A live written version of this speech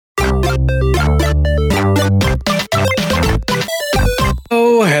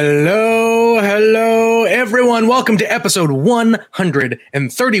Oh, hello, everyone. Welcome to episode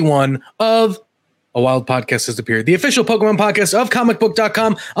 131 of A Wild Podcast Has Appeared, the official Pokemon podcast of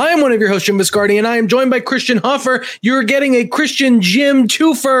comicbook.com. I am one of your hosts, Jim Viscardi, and I am joined by Christian Hoffer. You're getting a Christian Jim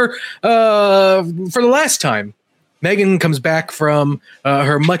twofer for the last time. Megan comes back from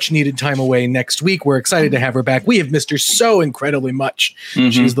her much-needed time away next week. We're excited to have her back. We have missed her so incredibly much. Mm-hmm.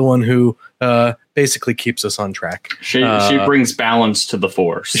 She's the one who basically keeps us on track. She brings balance to the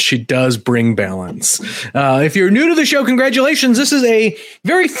force. She does bring balance. If you're new to the show, congratulations. This is a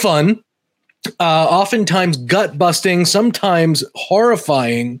very fun, oftentimes gut-busting, sometimes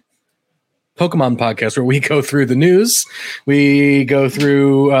horrifying Pokemon podcast where we go through the news, we go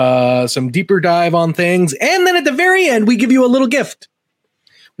through some deeper dive on things, and then at the very end, we give you a little gift.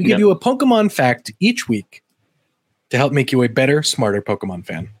 We give you a Pokemon fact each week to help make you a better, smarter Pokemon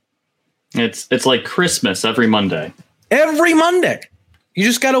fan. It's like Christmas every Monday. Every Monday. You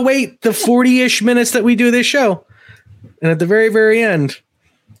just got to wait the 40-ish minutes that we do this show. And at the very, very end,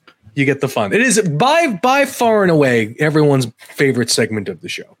 you get the fun. It is by far and away everyone's favorite segment of the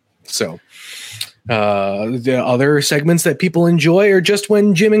show. So the other segments that people enjoy are just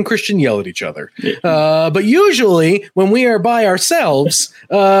when Jim and Christian yell at each other. But usually when we are by ourselves,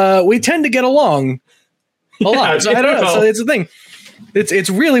 we tend to get along a lot. So I don't know. So it's the thing. It's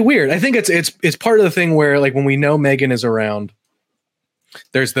really weird. I think it's part of the thing where, like, when we know Megan is around,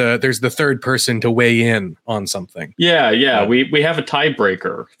 there's the third person to weigh in on something. Yeah. We have a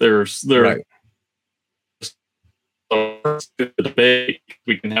tiebreaker. There's right. The debate,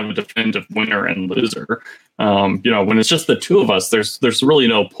 we can have a definitive winner and loser. When it's just the two of us, there's really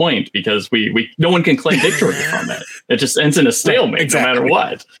no point because we no one can claim victory from it. It just ends in a stalemate, exactly. No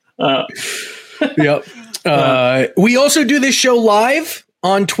matter what. Yep. We also do this show live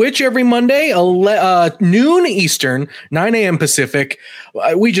on Twitch every Monday, noon Eastern, 9 a.m. Pacific.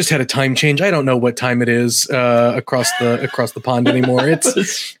 We just had a time change. I don't know what time it is across the pond anymore.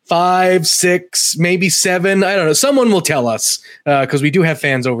 It's 5, 6, maybe 7. I don't know. Someone will tell us because we do have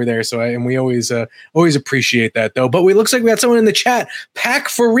fans over there. And we always appreciate that, though. But it looks like we got someone in the chat. Pack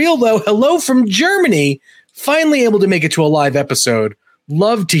for real, though. Hello from Germany. Finally able to make it to a live episode.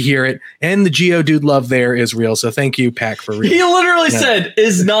 Love to hear it. And the Geodude love there is real. So thank you, Pack, for real. He literally said,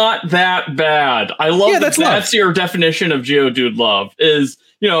 is not that bad. I love that's your definition of Geodude love is,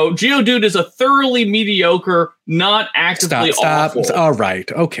 Geodude is a thoroughly mediocre, not actively awful. All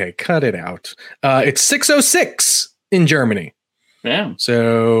right. Okay. Cut it out. It's 6:06 in Germany. Yeah.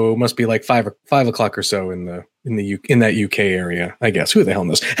 So must be like 5 o'clock or so in that UK area, I guess. Who the hell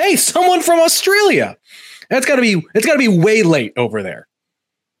knows? Hey, someone from Australia. It's gotta be way late over there.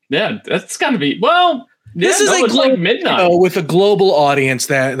 Yeah, that's got to be. Well, this is like midnight with a global audience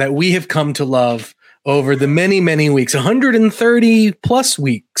that we have come to love over the many, many weeks, 130 plus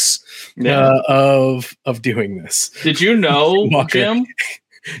weeks of doing this. Did you know, Jim?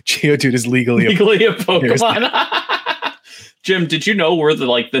 Geodude is legally a Pokemon. Jim, did you know we're the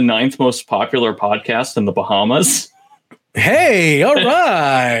 9th most popular podcast in the Bahamas? Hey, all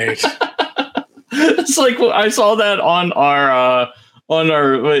right. It's like I saw that on our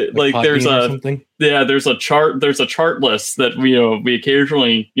there's a chart list that we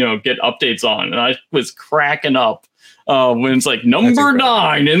occasionally get updates on, and I was cracking up when it's like number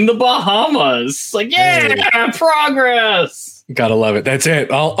 9 in the Bahamas. It's like, progress. Gotta love it. That's it.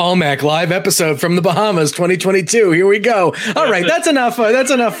 Almac live episode from the Bahamas 2022. Here we go. All right, that's enough.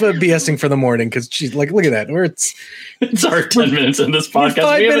 That's enough BSing for the morning because she's like, look at that. It's our 10 minutes in this podcast.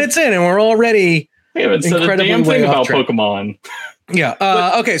 5 minutes in, and we're already. We haven't said a damn thing about Pokemon.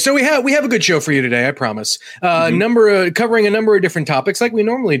 Yeah. Okay. So we have a good show for you today. I promise. Covering a number of different topics like we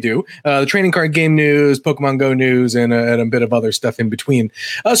normally do. The trading card game news, Pokemon Go news, and a bit of other stuff in between.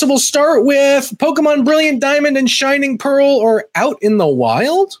 So we'll start with Pokemon Brilliant Diamond and Shining Pearl are out in the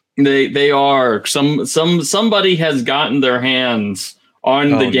wild. They are. Somebody has gotten their hands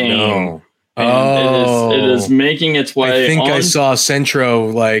on the game. No. It is making its way. I think I saw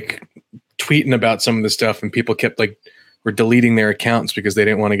Centro tweeting about some of the stuff, and people kept were deleting their accounts because they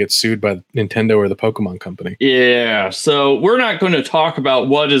didn't want to get sued by Nintendo or the Pokemon Company. Yeah, so we're not going to talk about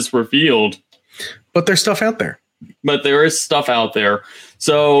what is revealed. But there's stuff out there. But there is stuff out there.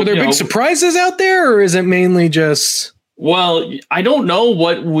 So are there big surprises out there, or is it mainly just... Well, I don't know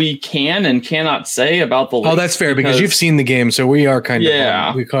what we can and cannot say about the leaks. Oh, that's fair, because you've seen the game, so we are kind of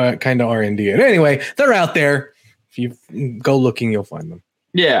R&D it. Anyway, they're out there. If you go looking, you'll find them.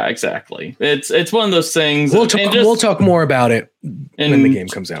 Yeah, exactly. It's one of those things. We'll talk more about it when the game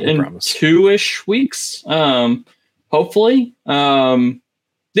comes out. We promise. 2-ish weeks, hopefully.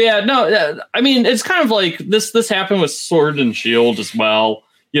 Yeah, no, I mean, it's kind of like this happened with Sword and Shield as well.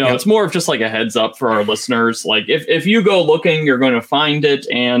 It's more of just like a heads up for our listeners. Like if you go looking, you're going to find it.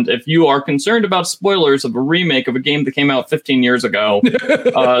 And if you are concerned about spoilers of a remake of a game that came out 15 years ago,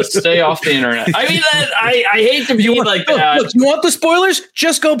 stay off the internet. I mean, I hate to be like that. Look, you want the spoilers?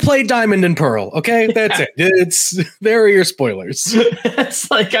 Just go play Diamond and Pearl. Okay, that's it. There are your spoilers. It's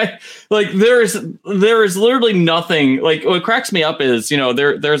there is literally nothing. Like what cracks me up is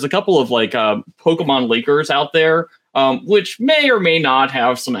there's a couple of like Pokemon leakers out there. Which may or may not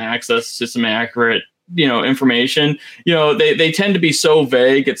have some access to some accurate, information. They tend to be so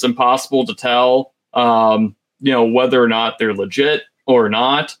vague, it's impossible to tell, whether or not they're legit or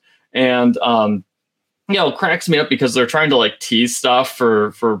not. And, it cracks me up because they're trying to like tease stuff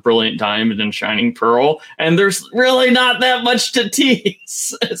for Brilliant Diamond and Shining Pearl. And there's really not that much to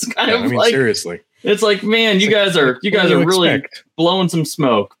tease. It's kind of like, seriously. It's like, man, you guys are really blowing some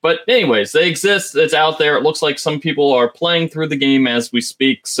smoke. But anyways, they exist. It's out there. It looks like some people are playing through the game as we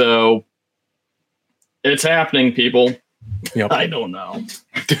speak. So it's happening, people. Yep. I don't know.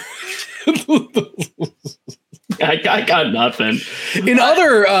 I got nothing. In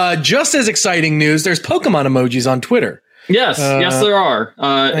other just as exciting news, there's Pokemon emojis on Twitter. Yes, there are. Go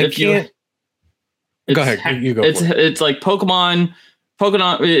ahead. You go. It's like Pokemon,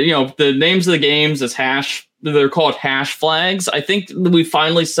 the names of the games is they're called hash flags. I think we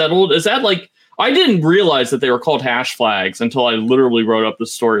finally settled. Is that like, I didn't realize that they were called hash flags until I literally wrote up the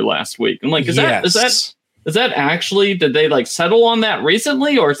story last week. I'm like, is that actually, did they like settle on that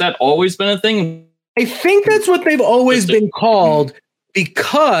recently, or has that always been a thing? I think that's what they've always been called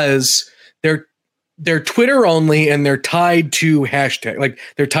because they're Twitter only and they're tied to hashtag. Like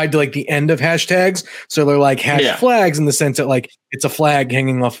they're tied to like the end of hashtags. So they're like hash flags in the sense that like it's a flag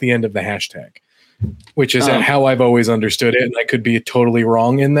hanging off the end of the hashtag, which is how I've always understood it. And I could be totally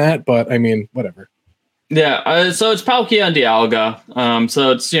wrong in that, but I mean, whatever. Yeah. So it's Palkia and Dialga.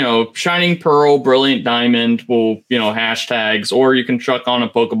 So it's, Shining Pearl, Brilliant Diamond will, hashtags, or you can chuck on a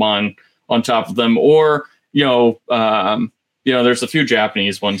Pokemon on top of them, or, there's a few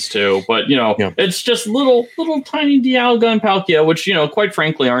Japanese ones too, but it's just little tiny Dialga and Palkia, which quite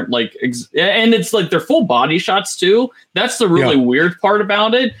frankly aren't like, and it's like they're full body shots too. That's the really weird part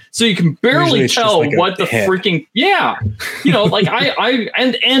about it. So you can barely tell like what the head. Freaking like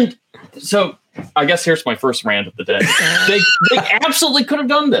and so I guess here's my first rant of the day. They absolutely could have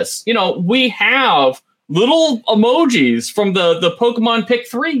done this. We have little emojis from the Pokemon Pick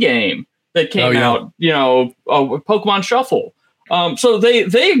 3 game that came out. Pokemon Shuffle. So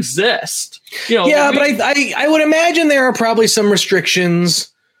they exist. But I would imagine there are probably some restrictions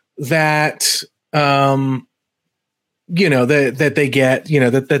that that they get,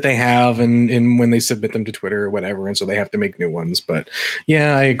 that they have and when they submit them to Twitter or whatever, and so they have to make new ones. But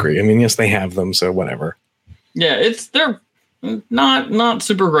yeah, I agree. I mean, yes, they have them, so whatever. Yeah, they're not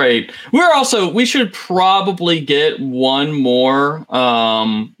super great. We should probably get one more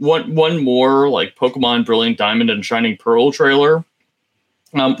like Pokemon Brilliant Diamond and Shining Pearl trailer.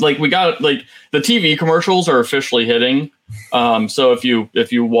 Like we got like the TV commercials are officially hitting. So if you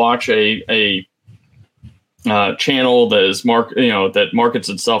watch a channel that is that markets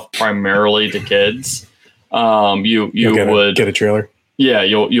itself primarily to kids, you would get a trailer. Yeah,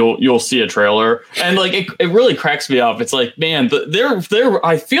 you'll see a trailer, and like it really cracks me up. It's like, man,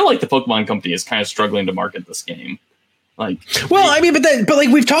 I feel like the Pokemon Company is kind of struggling to market this game. Like, well, I mean, but like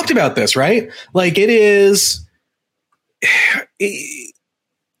we've talked about this, right? Like it's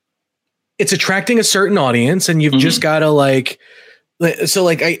attracting a certain audience, and you've just got to I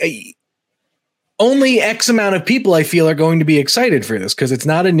only X amount of people I feel are going to be excited for this because it's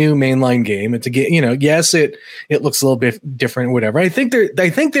not a new mainline game. It's a yes, it looks a little bit different, whatever. I think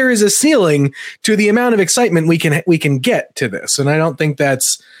there is a ceiling to the amount of excitement we can get to this, and I don't think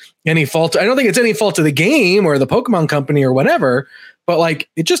that's any fault. I don't think it's any fault of the game or the Pokemon Company or whatever. But like,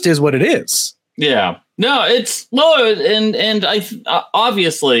 it just is what it is. Yeah, no, and I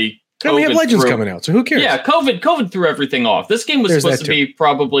obviously. And we have Legends coming out, so who cares? Yeah, COVID threw everything off. This game was supposed to be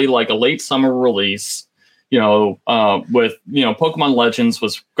probably like a late summer release, with Pokemon Legends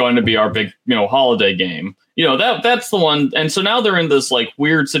was going to be our big, holiday game. That's the one. And so now they're in this like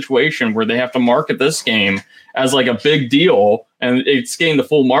weird situation where they have to market this game as like a big deal, and it's getting the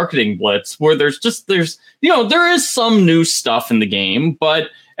full marketing blitz where there is some new stuff in the game,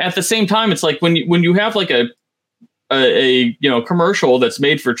 but at the same time, it's like when you have like a commercial that's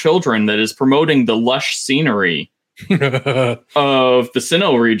made for children that is promoting the lush scenery of the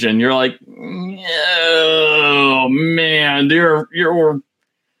Sinnoh region, you're like, oh man,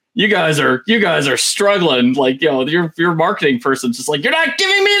 you guys are struggling. Like, your marketing person's just like, you're not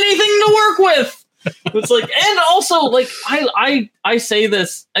giving me anything to work with. It's like, and also like, I say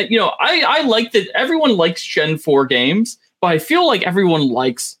this, I like that everyone likes Gen 4 games, but I feel like everyone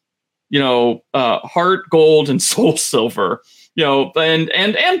likes, Heart Gold and Soul Silver,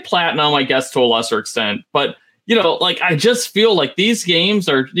 and Platinum, I guess, to a lesser extent. But, like, I just feel like these games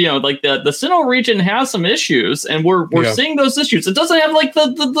are, like the Sinnoh region has some issues, and we're seeing those issues. It doesn't have like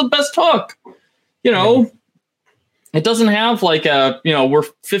the best hook, It doesn't have like we're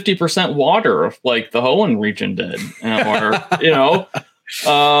 50% water like the Hoenn region did,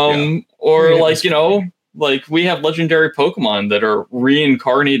 like we have legendary Pokemon that are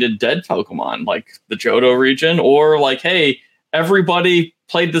reincarnated dead Pokemon, like the Johto region, or like, hey, everybody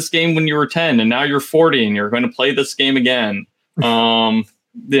played this game when you were 10 and now you're 40 and you're going to play this game again. So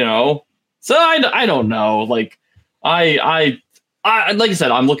I don't know. Like I like I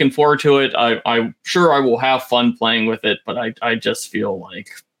said, I'm looking forward to it. I'm sure I will have fun playing with it, but I just feel like,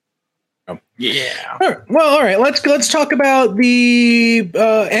 yeah. All right. Well, all right. Let's talk about the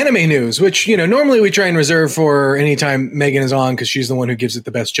anime news, which normally we try and reserve for anytime Megan is on because she's the one who gives it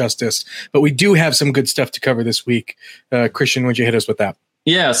the best justice. But we do have some good stuff to cover this week. Christian, would you hit us with that?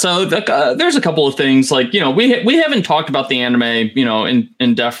 Yeah, so there's a couple of things like, we haven't talked about the anime,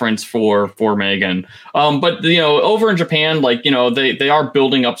 in deference for Megan. But, over in Japan, like, they are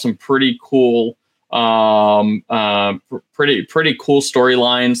building up some pretty cool, pretty cool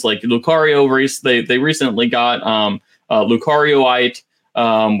storylines. Like Lucario they recently got Lucarioite,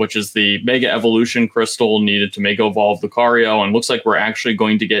 which is the Mega Evolution crystal needed to Mega Evolve Lucario. And looks like we're actually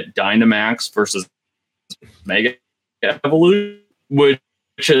going to get Dynamax versus Mega Evolution, which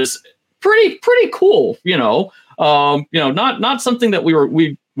is pretty cool, not something that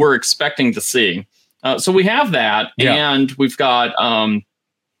we were expecting to see. So we have that, and we've got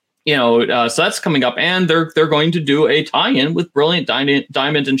so that's coming up, and they're going to do a tie-in with Brilliant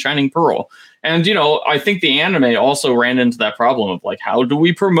Diamond and Shining Pearl. And I think the anime also ran into that problem of like, how do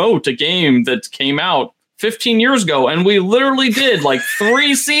we promote a game that came out 15 years ago, and we literally did like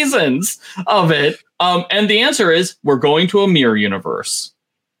 3 seasons of it. And the answer is we're going to a mirror universe.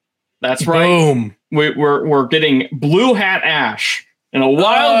 That's right. Boom. We're getting Blue Hat Ash in a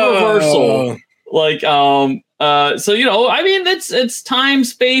wild reversal. Like, so, I mean, it's time,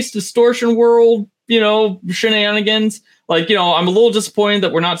 space, distortion world, shenanigans. Like, I'm a little disappointed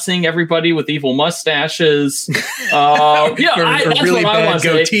that we're not seeing everybody with evil mustaches. That's really what I want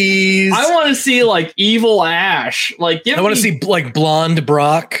to see. I want to see like evil Ash. Like, I want to see like blonde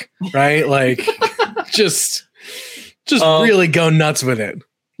Brock, right? Like, just really go nuts with it.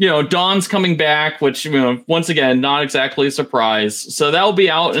 Dawn's coming back, which, once again, not exactly a surprise. So that'll be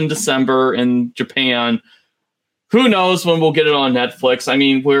out in December in Japan. Who knows when we'll get it on Netflix? I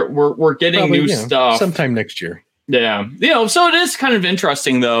mean, we're getting probably, new stuff sometime next year. Yeah. So it is kind of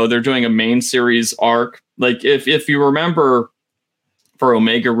interesting, though. They're doing a main series arc. Like, if you remember for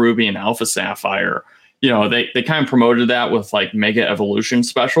Omega Ruby and Alpha Sapphire, they kind of promoted that with like Mega Evolution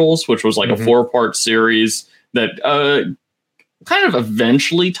specials, which was like a 4-part series that kind of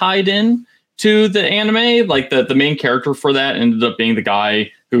eventually tied in to the anime. Like the main character for that ended up being the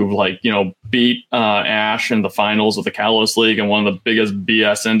guy who beat Ash in the finals of the Kalos League, and one of the biggest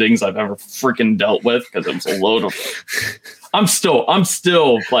BS endings I've ever freaking dealt with, because it was a load of I'm still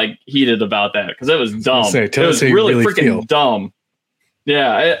like heated about that because it was dumb. It was really freaking dumb.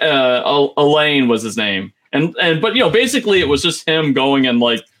 Yeah, Elaine was his name. But basically it was just him going and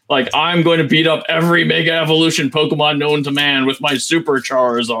like I'm going to beat up every Mega Evolution Pokemon known to man with my Super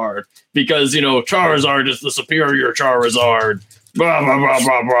Charizard because, Charizard is the superior Charizard. Blah, blah, blah,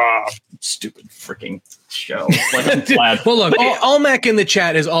 blah, blah. Stupid freaking show. Like, I'm glad. Well, look, Almec in the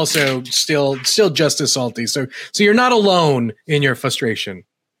chat is also still just as salty. So you're not alone in your frustration,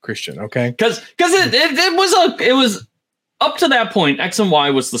 Christian. Okay, because it was up to that point. X and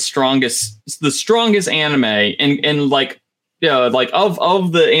Y was the strongest anime, and like. Yeah, like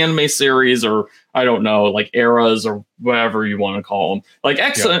of the anime series, or I don't know, like eras or whatever you want to call them. Like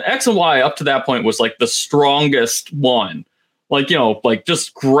X and Y up to that point was like the strongest one. Like, like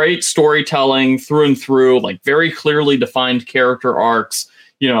just great storytelling through and through, like very clearly defined character arcs,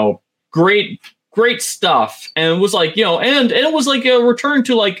 great stuff. And it was like, and it was like a return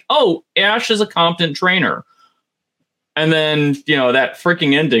to like, oh, Ash is a competent trainer. And then, that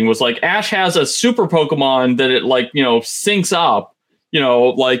freaking ending was like Ash has a super Pokemon that it like, syncs up,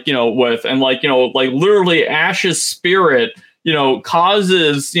 with, and like, like literally Ash's spirit,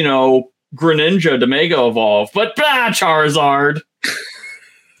 causes, Greninja to Mega Evolve, but Charizard.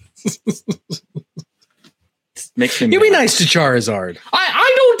 makes me. You be nice to Charizard.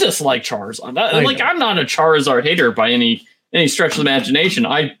 I don't dislike Charizard. I'm not a Charizard hater by any stretch of the imagination.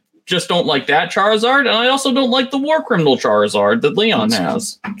 I just don't like that Charizard, and I also don't like the War Criminal Charizard that Leon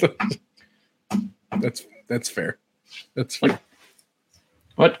has. That's fair. That's fair.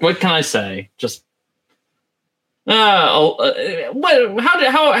 What can I say? Just how am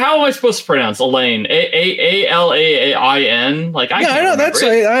I supposed to pronounce Elaine? Alain? Like I know that's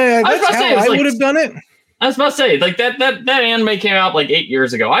right. That's how I would have done it. I was about to say, like that anime came out like 8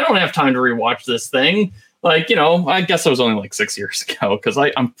 years ago. I don't have time to rewatch this thing. Like, I guess it was only like 6 years ago because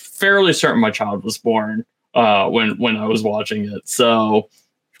I'm fairly certain my child was born when I was watching it. So,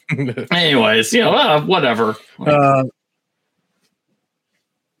 anyways, whatever. Are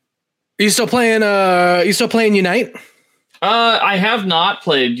you still playing? Unite? I have not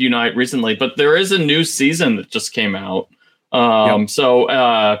played Unite recently, but there is a new season that just came out. So,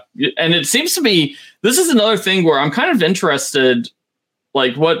 and it seems to be, this is another thing where I'm kind of interested.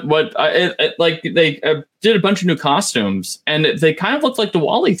 Like like they did a bunch of new costumes, and they kind of look like the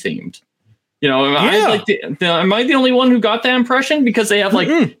Wally themed. Am I the only one who got that impression? Because they have like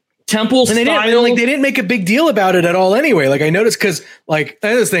temple style. They didn't make a big deal about it at all. Anyway, like I noticed because like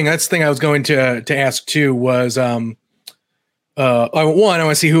that's the thing I was going to ask too was one, I want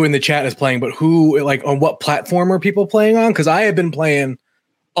to see who in the chat is playing, but who like on what platform are people playing on? Because I have been playing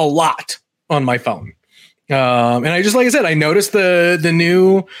a lot on my phone. And I just, like I said, I noticed the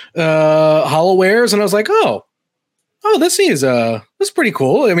new HoloWares, and I was like, oh, this is pretty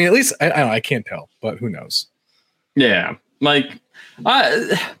cool. I mean, at least I can't tell, but who knows? Yeah, like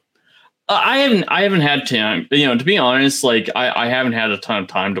I haven't had time. To be honest, like I haven't had a ton of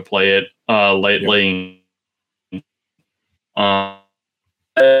time to play it lately. I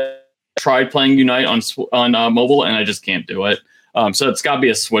tried playing Unite on mobile, and I just can't do it. So it's got to be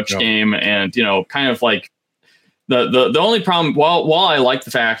a Switch game, and kind of like. The only problem, while I like the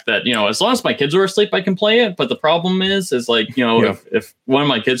fact that, as long as my kids are asleep, I can play it. But the problem is like, if one of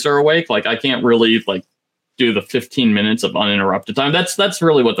my kids are awake, like I can't really like do the 15 minutes of uninterrupted time. That's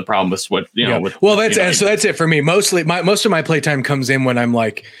really what the problem with Switch, that's it for me. Most of my playtime comes in when I'm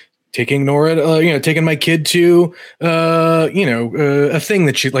like taking Nora, taking my kid to, a thing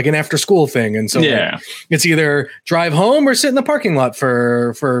that she like an after school thing. And so it's either drive home or sit in the parking lot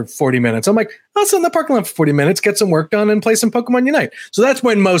for 40 minutes. I'm like, I'll sit in the parking lot for 40 minutes, get some work done and play some Pokemon Unite. So that's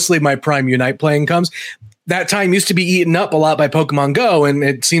when mostly my prime Unite playing comes. That time used to be eaten up a lot by Pokemon Go, and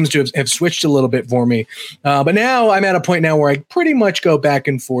it seems to have switched a little bit for me. But now I'm at a point now where I pretty much go back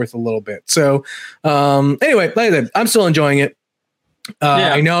and forth a little bit. So anyway, like I said, I'm still enjoying it.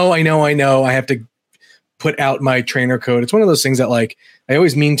 I know. I have to put out my trainer code. It's one of those things that like I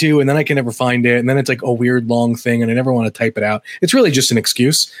always mean to, and then I can never find it. And then it's like a weird long thing, and I never want to type it out. It's really just an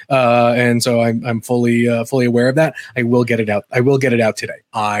excuse. And so I'm fully aware of that. I will get it out. I will get it out today.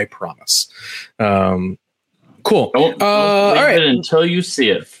 I promise. Cool. Don't all right. Until you see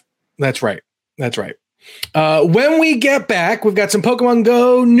it. That's right. When we get back, we've got some Pokemon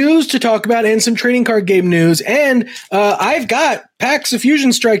Go news to talk about and some trading card game news. And I've got packs of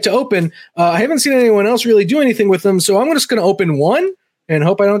Fusion Strike to open. I haven't seen anyone else really do anything with them. So I'm just going to open one and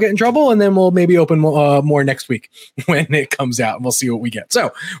hope I don't get in trouble. And then we'll maybe open more next week when it comes out, and we'll see what we get.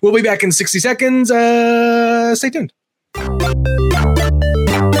 So we'll be back in 60 seconds. Stay tuned.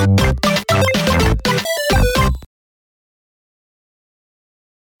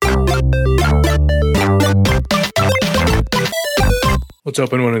 Let's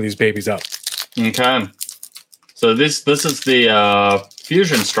open one of these babies up. Okay. So this is the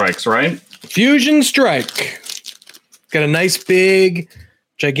Fusion Strikes, right? Fusion Strike. Got a nice big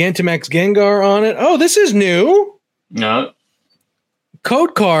Gigantamax Gengar on it. Oh, this is new. No.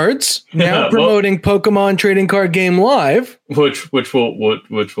 Code Cards now promoting Pokemon Trading Card Game Live, which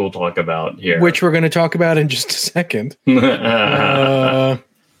we'll talk about here. Which we're going to talk about in just a second.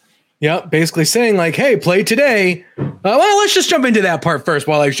 Yeah, basically saying like, hey, play today. Well, let's just jump into that part first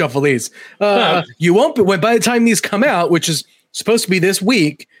while I shuffle these. You won't be, by the time these come out, which is supposed to be this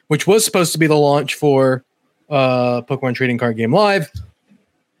week, which was supposed to be the launch for Pokemon Trading Card Game Live,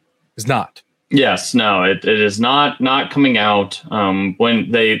 is not. Yes, no, it is not coming out. When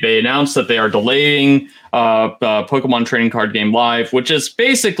they announced that they are delaying Pokemon Trading Card Game Live, which is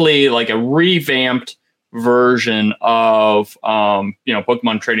basically like a revamped version of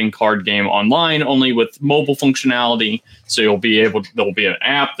Pokemon Trading Card Game Online, only with mobile functionality. So there'll be an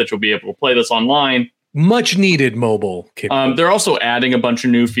app that you'll be able to play this online. Much needed mobile capability. They're also adding a bunch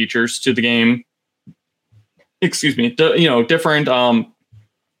of new features to the game. Excuse me, different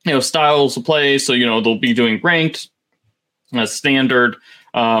styles of play. So they'll be doing ranked, standard,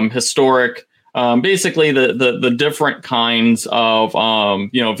 historic. Basically the different kinds of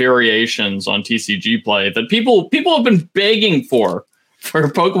variations on TCG play that people have been begging for a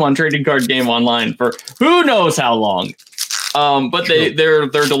Pokemon trading card game online for who knows how long. But they're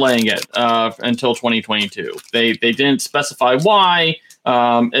delaying it until 2022. They didn't specify why.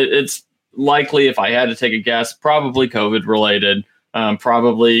 It's likely, if I had to take a guess, probably COVID related.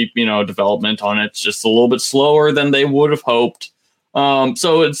 Probably development on it's just a little bit slower than they would have hoped.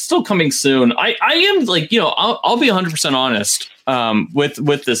 So it's still coming soon. I am I'll be 100% honest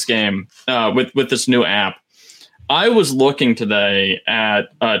with this game with this new app. I was looking today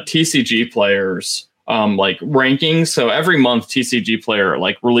at TCG players rankings. So every month TCG Player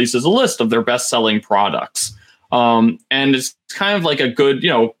releases a list of their best selling products. And it's kind of like a good,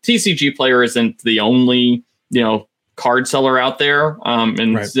 TCG Player isn't the only, card seller out there.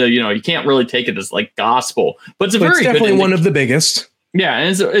 Right. You can't really take it as gospel, but it's definitely one of the biggest. Yeah,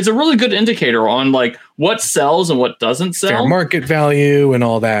 and it's a really good indicator on what sells and what doesn't sell. Fair market value and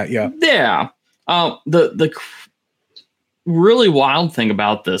all that. Yeah. Yeah. The really wild thing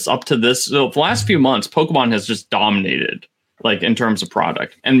about this up to this, the last few months, Pokemon has just dominated in terms of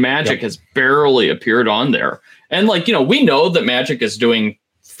product, and Magic has barely appeared on there. And we know that Magic is doing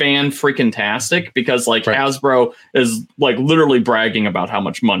fan freaking tastic because right. Hasbro is literally bragging about how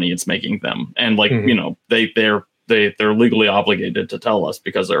much money it's making them. And they're legally obligated to tell us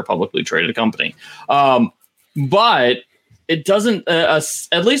because they're a publicly traded company. But it doesn't,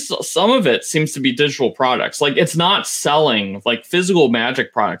 at least some of it seems to be digital products. It's not selling, physical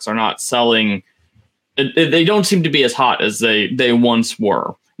Magic products are not selling. They don't seem to be as hot as they once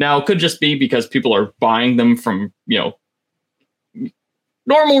were. Now, it could just be because people are buying them from,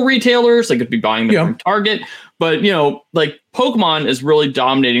 normal retailers. They could be buying them from Target. But, Pokemon is really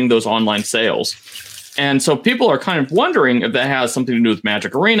dominating those online sales. And so people are kind of wondering if that has something to do with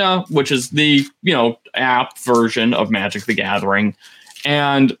Magic Arena, which is the, app version of Magic the Gathering.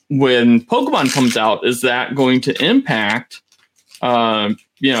 And when Pokemon comes out, is that going to impact, that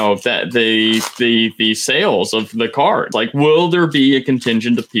the sales of the card? Will there be a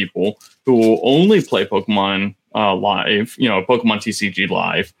contingent of people who will only play Pokemon live, Pokemon TCG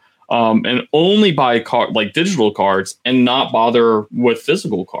live, and only buy digital cards and not bother with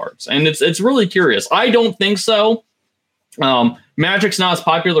physical cards? And it's really curious. I don't think so. Magic's not as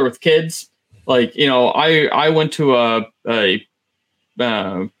popular with kids. I went to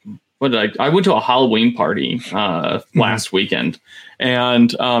I went to a Halloween party last weekend,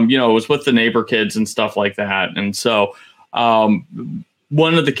 and it was with the neighbor kids and stuff like that. And so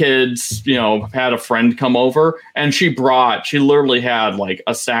one of the kids, had a friend come over, and she literally had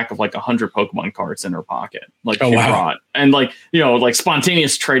a stack of 100 Pokemon cards in her pocket. Brought, and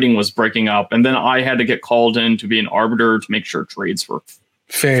spontaneous trading was breaking up. And then I had to get called in to be an arbiter to make sure trades were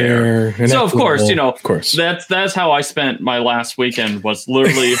fair. So of course, that's how I spent my last weekend, was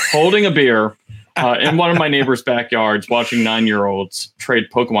literally holding a beer in one of my neighbor's backyards, watching 9-year-olds trade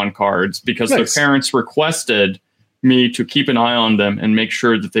Pokemon cards because their parents requested me to keep an eye on them and make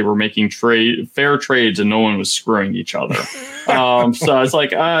sure that they were making fair trades and no one was screwing each other. So it's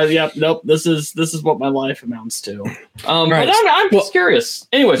nope, this is what my life amounts to. But I'm just curious.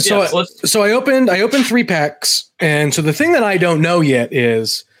 Anyway, so I opened 3 packs, and so the thing that I don't know yet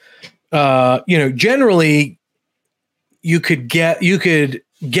is, generally you could guess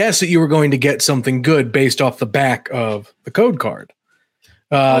that you were going to get something good based off the back of the code card.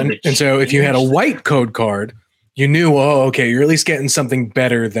 And so if you had a white code card, you knew, you're at least getting something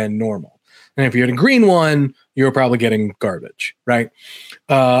better than normal. And if you had a green one, you were probably getting garbage, right?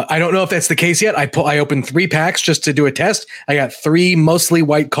 I don't know if that's the case yet. I opened 3 packs just to do a test. I got 3 mostly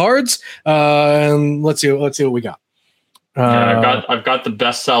white cards. Let's see what we got. I've got the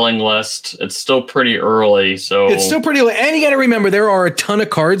best selling list. It's still pretty early, so it's still pretty early. And you got to remember, there are a ton of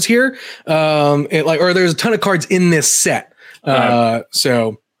cards here. There's a ton of cards in this set.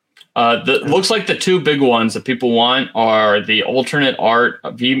 Looks like the 2 big ones that people want are the alternate art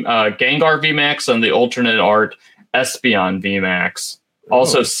Gengar VMAX and the alternate art Espeon VMAX.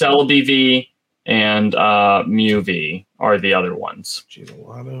 Also, Celebi V and Mew V are the other ones. Geez, a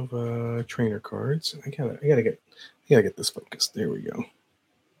lot of trainer cards. I gotta get this focused. There we go.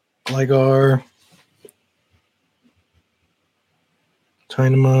 Gligar,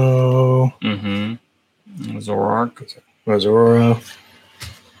 Dynamo, Zoroark, Zoroark.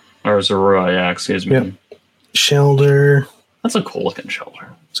 Or Zorua, yeah, excuse me. Yep. Shelter. That's a cool looking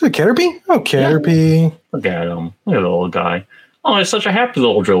Shelter. Is it a Caterpie? Oh, Caterpie. Yeah. Look at him. Look at the little guy. Oh, he's such a happy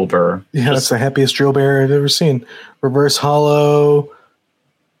little drill bear. Yeah, that's the happiest drill bear I've ever seen. Reverse Hollow.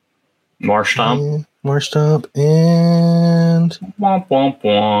 Marshtomp. Marshtomp and womp, womp,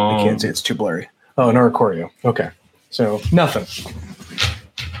 womp. I can't see, it's too blurry. Oh, an Oricorio. Okay. So nothing.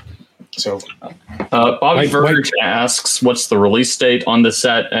 So Bobby Verge asks, what's the release date on the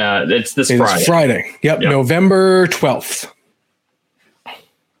set? It's this Friday. It's Friday. Yep. November 12th.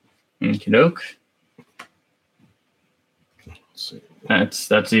 Okie doke.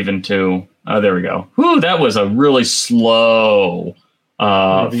 That's even too. Oh, there we go. Whew, that was a really slow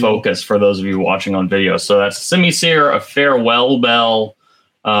focus for those of you watching on video. So that's Simisear, a Farewell Bell,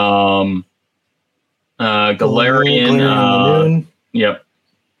 Galarian. Yep.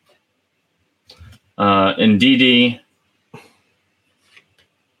 Indeedee,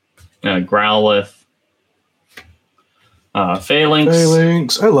 Growlithe, Phalanx.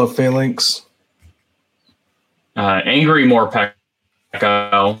 Phalanx. I love Phalanx. Angry Morpeko.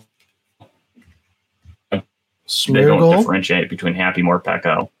 Smeargle. They don't differentiate between Happy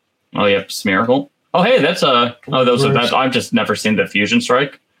Morpeko. Oh, yep, Smeargle. Oh, hey, that's those are that. I've just never seen the Fusion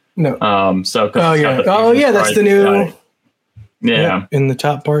Strike. No. So. That's the new. Yeah. In the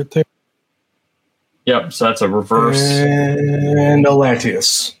top part there. Yep. So that's a reverse. And a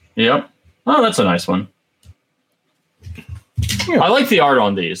Latias. Yep. Oh, that's a nice one. Yeah. I like the art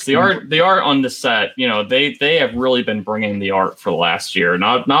on these. The art on the set. They have really been bringing the art for the last year.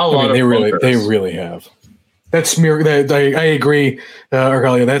 Not a lot of. They really have. That I agree,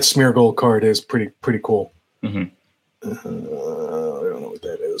 Argalia. That Smeargle card is pretty cool. Mm-hmm. I don't know what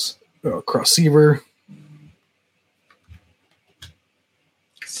that is. Crossiever.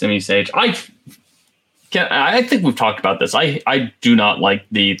 Simisage. I think we've talked about this. I do not like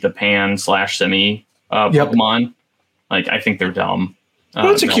the Pan/Semi Pokemon. Like, I think they're dumb.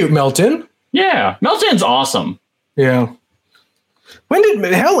 That's a cute Melton. Yeah, Melton's awesome. Yeah. When did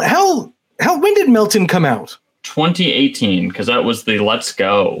Melton come out? 2018, because that was the Let's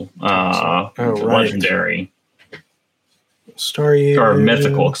Go legendary. Or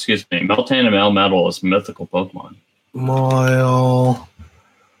mythical, excuse me. Meltan and Melmetal is mythical Pokemon. Moyle.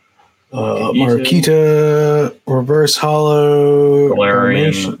 Marquita, Reverse Hollow,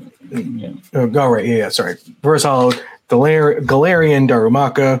 Galarian. Sorry. Reverse Hollow, Galarian,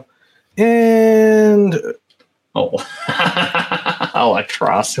 Darumaka, and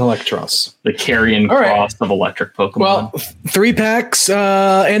Electros. The carrion cross of electric Pokemon. Well, 3 packs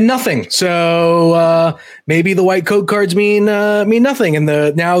and nothing. So maybe the white code cards mean nothing, and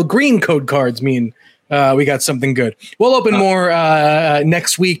the now green code cards mean we got something good. We'll open more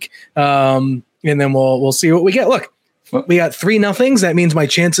next week, and then we'll see what we get. Look, we got 3 nothings. That means my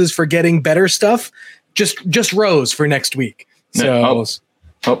chances for getting better stuff just rose for next week. So,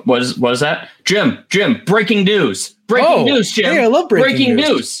 what is that? Jim, breaking news. Breaking news, Jim. Hey, I love breaking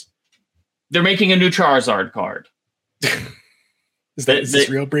news. They're making a new Charizard card. Is this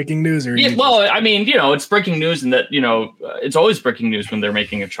real breaking news? Or well, I mean, it's breaking news, and that it's always breaking news when they're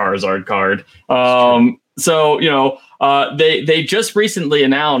making a Charizard card. So they just recently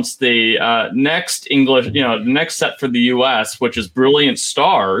announced the next the next set for the US, which is Brilliant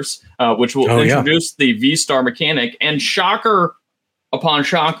Stars, which will introduce the V-Star mechanic. And shocker upon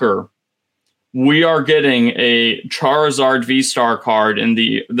shocker, we are getting a Charizard V-Star card in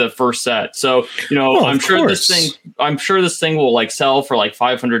the first set. So, I'm sure this thing will like sell for like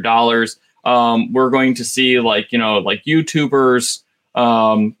 $500. We're going to see like YouTubers,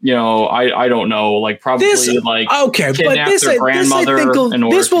 I don't know, like probably kidnap their grandmother in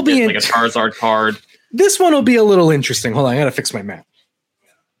order to get like a Charizard card. This one will be a little interesting. Hold on, I gotta fix my map.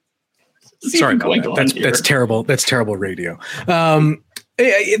 Sorry about that. That's terrible. That's terrible radio.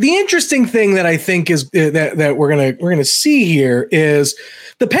 The interesting thing that I think is that we're gonna see here is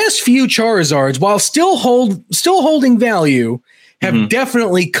the past few Charizards, while still holding value, have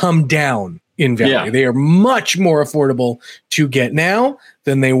definitely come down in value. Yeah. They are much more affordable to get now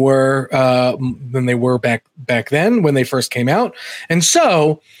than they were back then when they first came out. And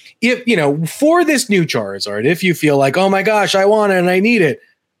so, if for this new Charizard, if you feel like, oh my gosh, I want it and I need it.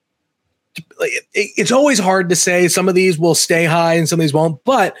 It's always hard to say. Some of these will stay high and some of these won't.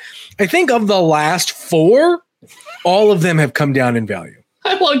 But I think of the last 4, all of them have come down in value.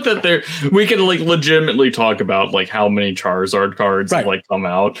 I like that we can like legitimately talk about like how many Charizard cards have like come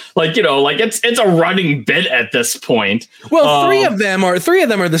out. Like, it's a running bit at this point. Well, three of them are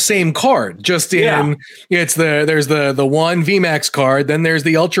the same card. Just in there's the one VMAX card, then there's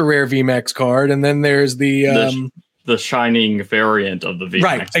the ultra rare VMAX card, and then there's the shining variant of the VMAX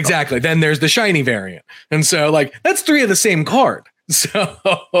right, card. Exactly. Then there's the shiny variant. And so like that's 3 of the same card. So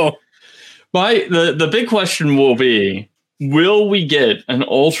the big question will be, will we get an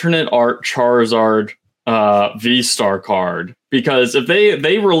alternate art Charizard V-Star card, because if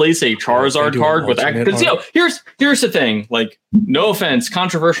they release a Charizard card with that, because here's the thing, like, no offense,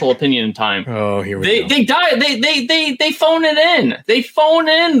 controversial opinion time. Oh, here we go. They phone it in. They phone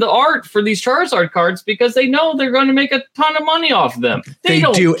in the art for these Charizard cards because they know they're going to make a ton of money off of them. They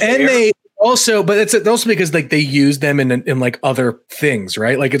don't do, care. and they also, but it's also because like they use them in like other things,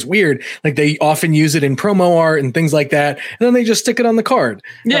 right? Like it's weird. Like they often use it in promo art and things like that, and then they just stick it on the card.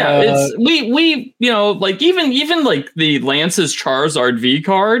 Yeah, it's we like even like the Lance's Charizard V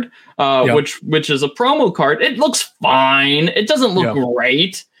card, which is a promo card. It looks fine. It doesn't look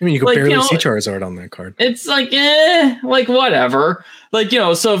great. I mean, you can barely see Charizard on that card. It's like like whatever. Like,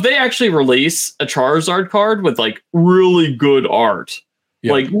 so if they actually release a Charizard card with like really good art.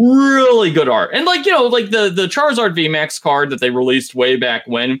 Yep. Like really good art. And like, like the Charizard VMAX card that they released way back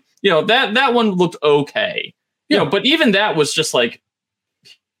when, that one looked okay. But even that was just like,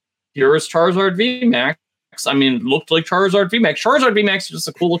 here's Charizard VMAX. I mean, it looked like Charizard VMAX. Charizard VMAX is just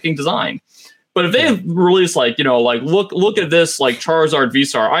a cool looking design. But if they release like, like look at this like Charizard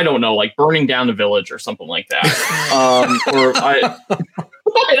V-Star, I don't know, like burning down the village or something like that. I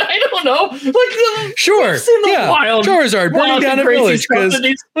don't know. Like, sure. Wild, Charizard burning down a village.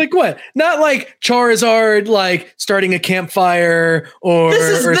 Like what? Not like Charizard like starting a campfire or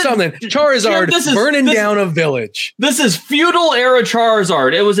something. Charizard burning down a village. This is feudal era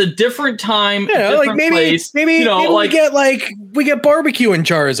Charizard. It was a different time. Like maybe like we get barbecue in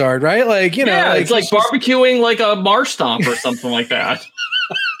Charizard, right? Like, like, it's like barbecuing like a marsh stomp or something like that.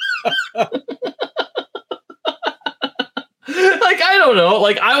 Like, I don't know.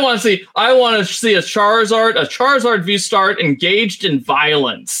 Like, I want to see a Charizard V-Star engaged in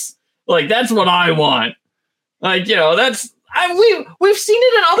violence. Like, that's what I want. Like, we've seen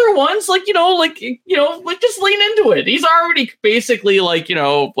it in other ones. Like, like just lean into it. He's already basically like,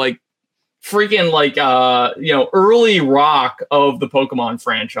 like freaking like, early rock of the Pokemon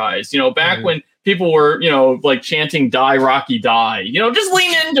franchise. Back when people were, like chanting "Die Rocky Die." Just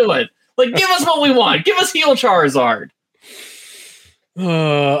lean into it. Like, give us what we want. Give us heel Charizard.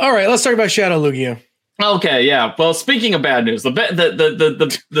 All right, let's talk about Shadow Lugia. Okay, yeah. Well, speaking of bad news, the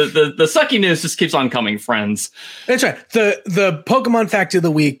sucky news just keeps on coming, friends. That's right. The Pokemon fact of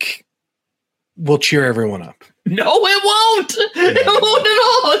the week will cheer everyone up. No, it won't. It won't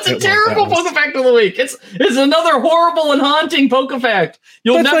at all. It's a terrible Poke fact of the week. It's another horrible and haunting Poke fact.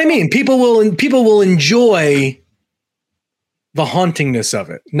 That's what I mean. People will enjoy the hauntingness of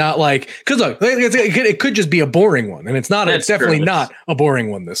it, not like, because look, it could just be a boring one, and it's not. It's definitely not a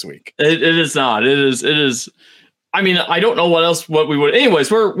boring one this week. It is not. It is. I mean, I don't know what we would. Anyways,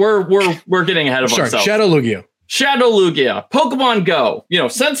 we're getting ahead of ourselves. Shadow Lugia, Pokemon Go.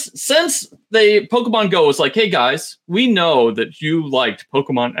 Since the Pokemon Go was like, hey guys, we know that you liked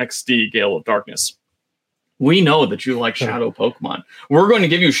Pokemon XD Gale of Darkness. We know that you like Shadow Pokemon. We're going to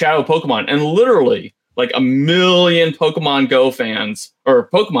give you Shadow Pokemon, and literally, like 1 million Pokemon Go fans or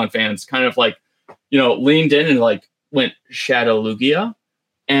Pokemon fans kind of like, leaned in and like went Shadow Lugia.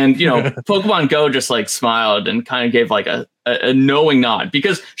 And, Pokemon Go just like smiled and kind of gave like a knowing nod,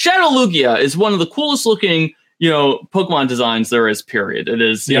 because Shadow Lugia is one of the coolest looking, Pokemon designs there is, period. It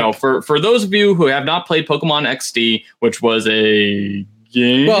is, for those of you who have not played Pokemon XD, which was a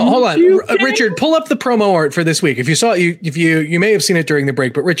game. Well, hold on, Richard, pull up the promo art for this week. If you saw it, you may have seen it during the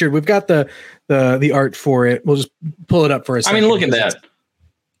break, but Richard, we've got the art for it. We'll just pull it up for a second. I mean, look at that.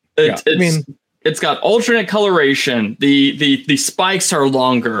 It's got alternate coloration. The spikes are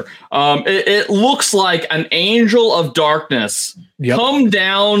longer. It looks like an angel of darkness come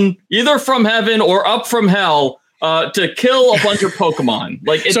down either from heaven or up from hell to kill a bunch of Pokemon.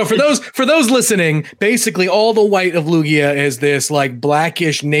 Like, so for those listening, basically all the white of Lugia is this like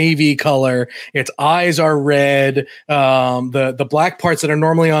blackish navy color. Its eyes are red. The black parts that are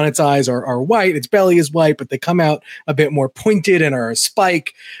normally on its eyes are white. Its belly is white, but they come out a bit more pointed and are a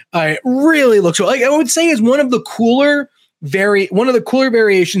spike. It really looks like, I would say, is one of the cooler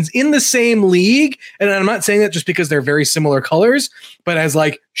variations in the same league. And I'm not saying that just because they're very similar colors, but as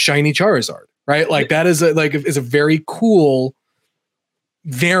like shiny Charizard. Right, like that is a very cool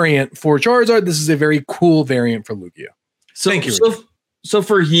variant for Charizard. This is a very cool variant for Lugia. Thank you. So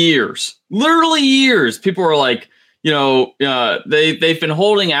for years, literally years, people were like, they've been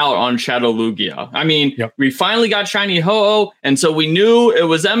holding out on Shadow Lugia. I mean, we finally got shiny Ho-Oh, and so we knew it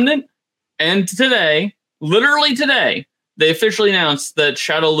was imminent. And today, literally today, they officially announced that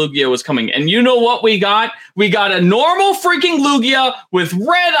Shadow Lugia was coming. And you know what we got? We got a normal freaking Lugia with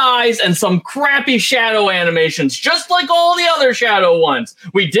red eyes and some crappy shadow animations, just like all the other Shadow ones.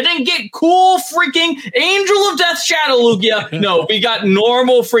 We didn't get cool freaking Angel of Death Shadow Lugia. No, we got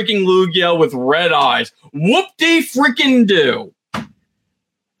normal freaking Lugia with red eyes. Whoop-de-freaking-do.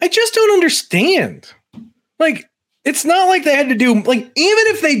 I just don't understand. Like, it's not like they had to do, like, even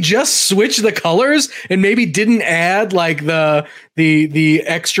if they just switched the colors and maybe didn't add like the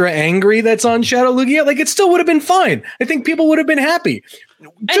extra angry that's on Shadow Lugia, like it still would have been fine. I think people would have been happy.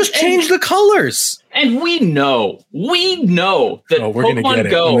 Just change the colors. And we know that we're gonna get it,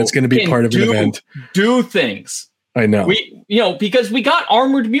 Go and it's going to be part of an event. Do things. I know. Because we got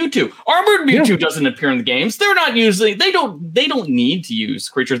Armored Mewtwo. Armored Mewtwo doesn't appear in the games. They're not usually. They don't need to use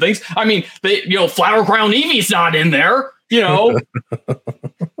creature things. I mean, Flower Crown Eevee's not in there. Like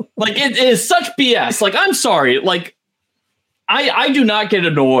it is such BS. Like, I'm sorry. Like, I do not get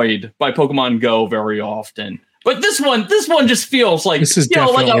annoyed by Pokemon Go very often, but this one just feels like this is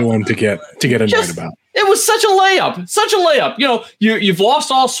definitely one to get annoyed about. It was such a layup. You've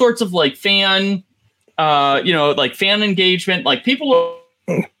lost all sorts of like fan. Like fan engagement, like people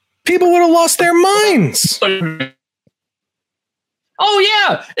would have lost their minds. Oh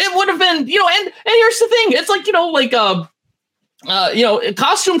yeah, it would have been, and here's the thing. It's like,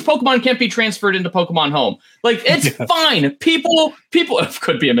 costumed Pokemon can't be transferred into Pokemon Home. Like, it's fine. People, it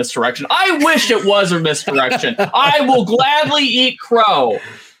could be a misdirection. I wish it was a misdirection. I will gladly eat crow.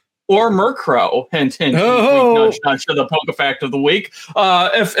 Or Murkrow, hint, nudge to the Pokefact of the week.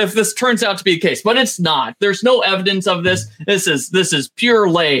 If this turns out to be a case, but it's not. There's no evidence of this. This is pure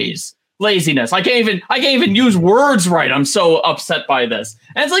laziness. I can't even use words right. I'm so upset by this.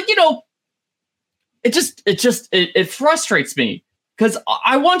 And it's like, it frustrates me because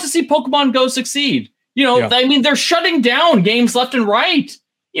I want to see Pokemon Go succeed. I mean, they're shutting down games left and right.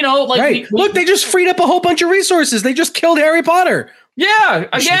 Right. Look, they just freed up a whole bunch of resources. They just killed Harry Potter. Yeah,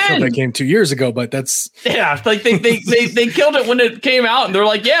 again. That came 2 years ago, but that's like they killed it when it came out, and they're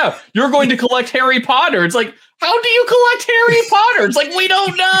like, yeah, you're going to collect Harry Potter. It's like, how do you collect Harry Potter? It's like, we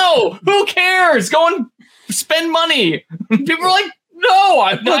don't know. Who cares? Go and spend money. People are like, no,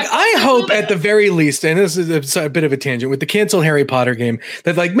 I'm not. Look, I hope at the very least, and this is a bit of a tangent with the canceled Harry Potter game,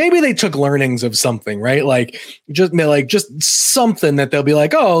 that like maybe they took learnings of something, right? Like just something that they'll be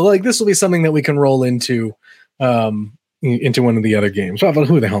like, oh, like this will be something that we can roll into one of the other games. Well,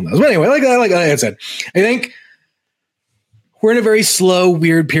 who the hell knows? But anyway, like I said, I think we're in a very slow,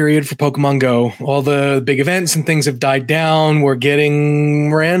 weird period for Pokemon Go. All the big events and things have died down. We're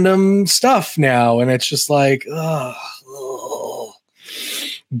getting random stuff now, and it's just like, ugh.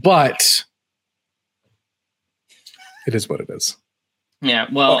 But it is what it is. Yeah,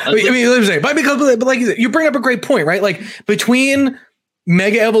 well, let me say, but like you bring up a great point, right? Like between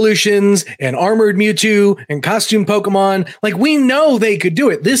Mega Evolutions and Armored Mewtwo and Costume Pokemon, like we know they could do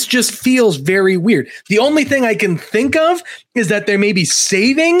it. This just feels very weird. The only thing I can think of is that they may be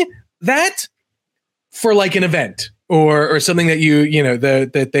saving that for like an event or something that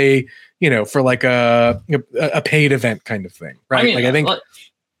that they for like a paid event kind of thing, right? I think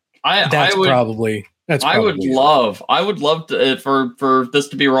I would love to, for this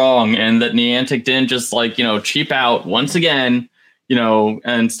to be wrong and that Niantic didn't just cheap out once again.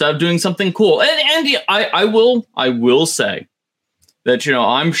 Instead of doing something cool. And I will say that,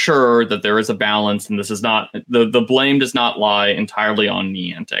 I'm sure that there is a balance, and this is not the blame does not lie entirely on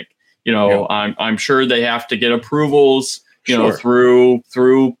Niantic. I'm sure they have to get approvals, through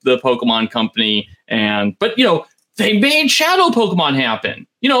the Pokemon company, but they made Shadow Pokemon happen.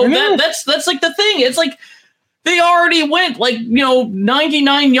 That's like the thing. It's like they already went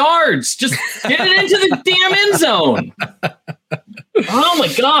 99 yards. Just get it into the damn end zone. Oh my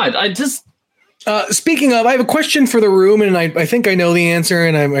God. Speaking of, I have a question for the room, and I think I know the answer,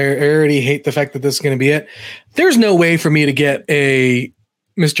 and I already hate the fact that this is going to be it. There's no way for me to get a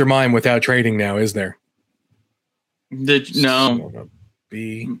Mr. Mime without trading now, is there? No.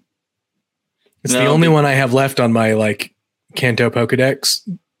 It's the only one I have left on my Kanto Pokedex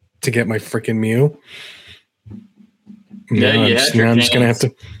to get my freaking Mew. I'm just gonna have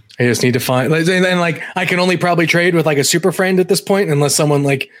to. I just need to find, and I can only probably trade with a super friend at this point, unless someone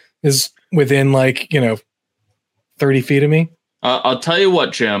is within 30 feet of me. I'll tell you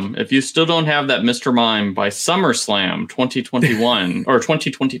what, Jim. If you still don't have that Mr. Mime by SummerSlam 2021 or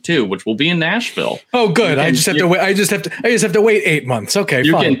 2022, which will be in Nashville. Oh, good. I just have to wait. I just have to wait 8 months. Okay,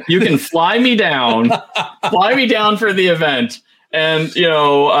 you can fly me down, for the event, And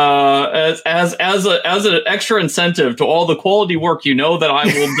as an extra incentive to all the quality work that I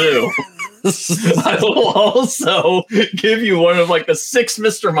will do, I will also give you one of like the 6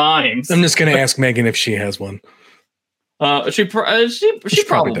 Mr. Mimes. I'm just going to ask Megan if she has one. She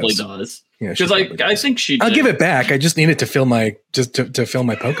probably does. Yeah, because I think she did. I'll give it back. I just need it to fill my to fill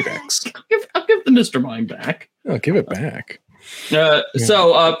my Pokedex. I'll give the Mr. Mime back. I'll give it back. So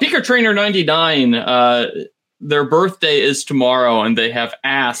Pika Trainer 99, their birthday is tomorrow, and they have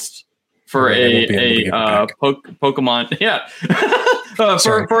asked for a Pokemon. Yeah.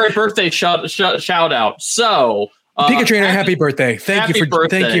 For a birthday shout out. So Pika Trainer, happy birthday. Thank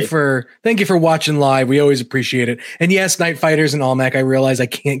you for watching live. We always appreciate it. And yes, Night Fighters and Almac, I realize I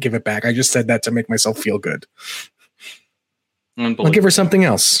can't give it back. I just said that to make myself feel good. I'll give her something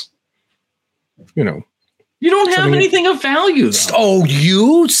else. You don't have anything of value, though. Oh,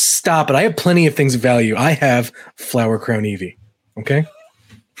 you stop it. I have plenty of things of value. I have Flower Crown Eevee. Okay.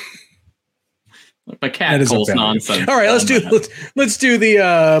 My cat calls nonsense. All right, let's do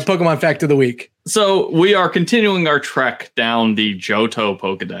the Pokemon fact of the week. So we are continuing our trek down the Johto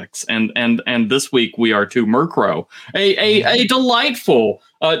Pokedex, and this week we are to Murkrow, a delightful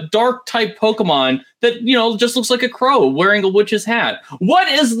dark type Pokemon that just looks like a crow wearing a witch's hat. What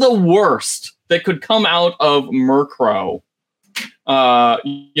is the worst that could come out of Murkrow?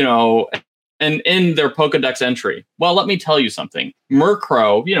 And in their Pokedex entry. Well, let me tell you something.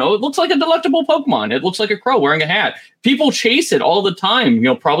 Murkrow, it looks like a delectable Pokemon. It looks like a crow wearing a hat. People chase it all the time,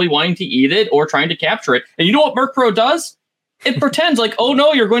 probably wanting to eat it or trying to capture it. And you know what Murkrow does? It pretends like, oh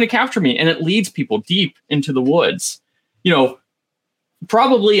no, you're going to capture me. And it leads people deep into the woods,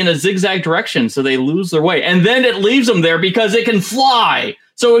 probably in a zigzag direction. So they lose their way. And then it leaves them there because it can fly.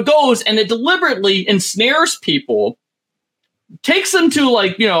 So it goes and it deliberately ensnares people, takes them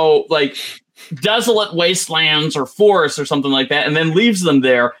to desolate wastelands or forests or something like that, and then leaves them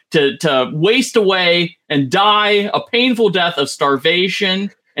there to waste away and die a painful death of starvation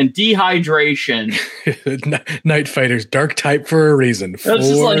and dehydration. Night Fighters, dark type for a reason.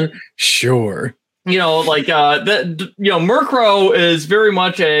 Sure. Murkrow is very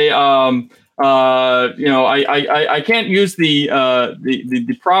much a I can't use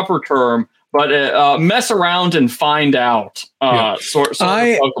the proper term, but mess around and find out sort of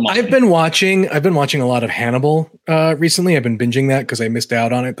Pokemon. I've been watching a lot of Hannibal recently. I've been binging that because I missed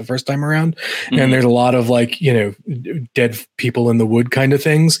out on it the first time around. Mm-hmm. And there's a lot of dead people in the wood kind of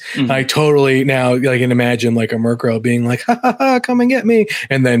things. Mm-hmm. I totally now can imagine a Murkrow being like, ha ha ha, come and get me,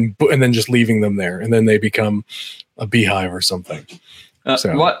 and then just leaving them there, and then they become a beehive or something.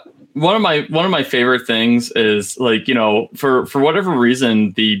 One of my favorite things is for whatever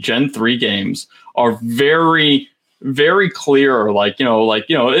reason, the Gen 3 games are very, very clear.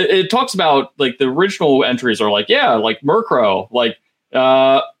 It talks about the original entries are Murkrow,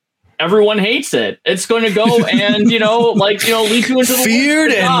 everyone hates it. It's going to go and lead you into the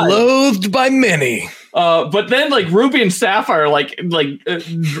feared and loathed by many. But then Ruby and Sapphire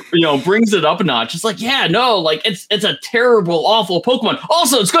brings it up a notch. It's it's a terrible, awful Pokemon.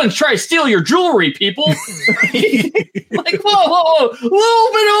 Also, it's going to try to steal your jewelry, people. Whoa, a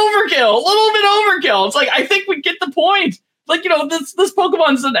little bit overkill. It's I think we get the point. This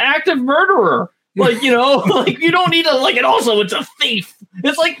Pokemon's an active murderer. You don't need to and also it's a thief.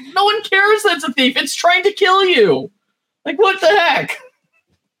 It's no one cares that it's a thief. It's trying to kill you. What the heck?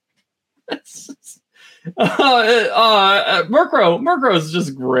 Murkrow is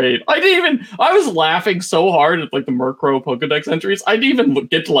just great. I was laughing so hard at the Murkrow Pokedex entries. I didn't even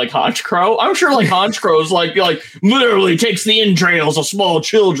get to Honchkrow. I'm sure Honchkrow's literally takes the entrails of small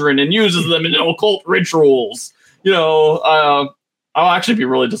children and uses them in occult rituals. I'll actually be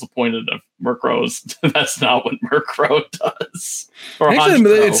really disappointed if that's not what Murkrow does.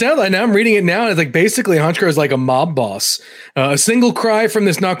 Actually, it sounds like now I'm reading it now, and it's basically Honchkrow is like a mob boss. A single cry from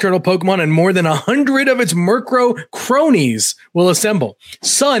this nocturnal Pokemon, and more than 100 of its Murkrow cronies will assemble.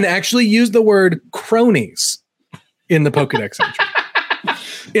 Sun actually used the word cronies in the Pokedex entry.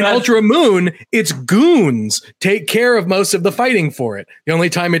 In Ultra Moon, its goons take care of most of the fighting for it. The only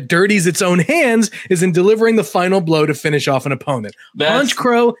time it dirties its own hands is in delivering the final blow to finish off an opponent.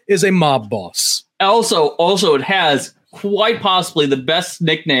 Honchkrow is a mob boss. Also, it has quite possibly the best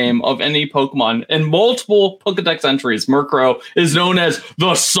nickname of any Pokemon. In multiple Pokedex entries, Murkrow is known as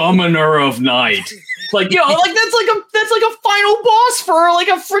the Summoner of Night. That's a final boss for a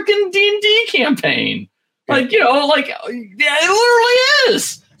freaking D&D campaign. It literally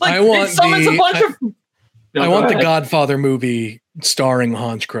is. It summons a bunch of. I want the Godfather movie starring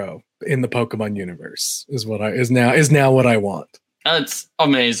Honchkrow in the Pokemon universe. Is now what I want. That's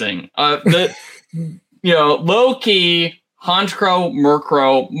amazing. Low key, Honchkrow,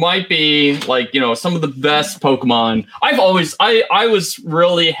 Murkrow might be like, some of the best Pokemon. I was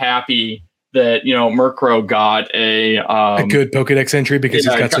really happy that, Murkrow got a good Pokedex entry because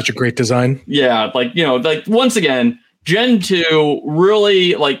he's got such a great design. Yeah. Like once again, Gen 2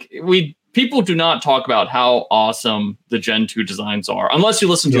 really people do not talk about how awesome the Gen 2 designs are unless you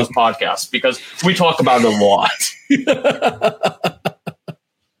listen to this podcast, because we talk about it a lot.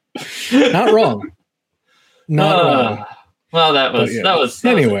 Not wrong. Not wrong. Well, that was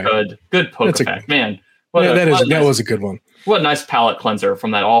anyway. Good Pokepack, man. That was a good one. What a nice palate cleanser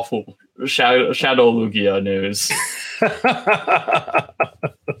from that awful Shadow Lugia news.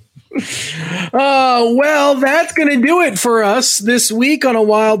 Well, that's going to do it for us this week on A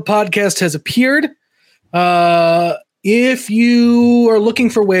Wild Podcast Has Appeared. If you are looking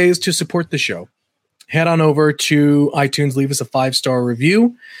for ways to support the show, head on over to iTunes, leave us a 5-star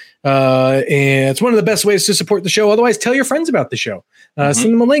review. And it's one of the best ways to support the show. Otherwise, tell your friends about the show.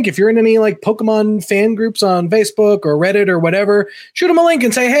 Send them a link. If you're in any Pokemon fan groups on Facebook or Reddit or whatever, shoot them a link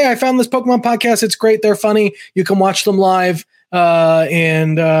and say, hey, I found this Pokemon podcast. It's great. They're funny. You can watch them live.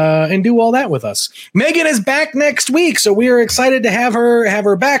 And do all that with us. Megan is back next week, so we are excited to have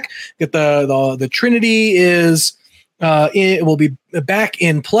her back. Get the Trinity will be back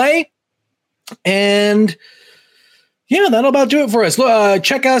in play, and yeah, that'll about do it for us.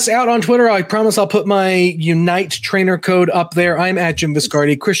 Check us out on Twitter. I promise I'll put my Unite trainer code up there. I'm at Jim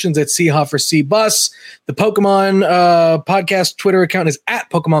Viscardi. Christian's at Seahoffer C Bus. The Pokemon podcast Twitter account is at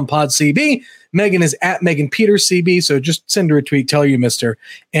Pokemon Pod CB. Megan is at Megan Peters CB. So just send her a tweet, tell her you missed her,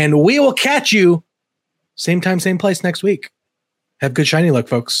 and we will catch you same time, same place next week. Have good shiny luck,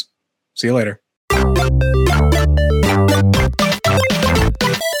 folks. See you later.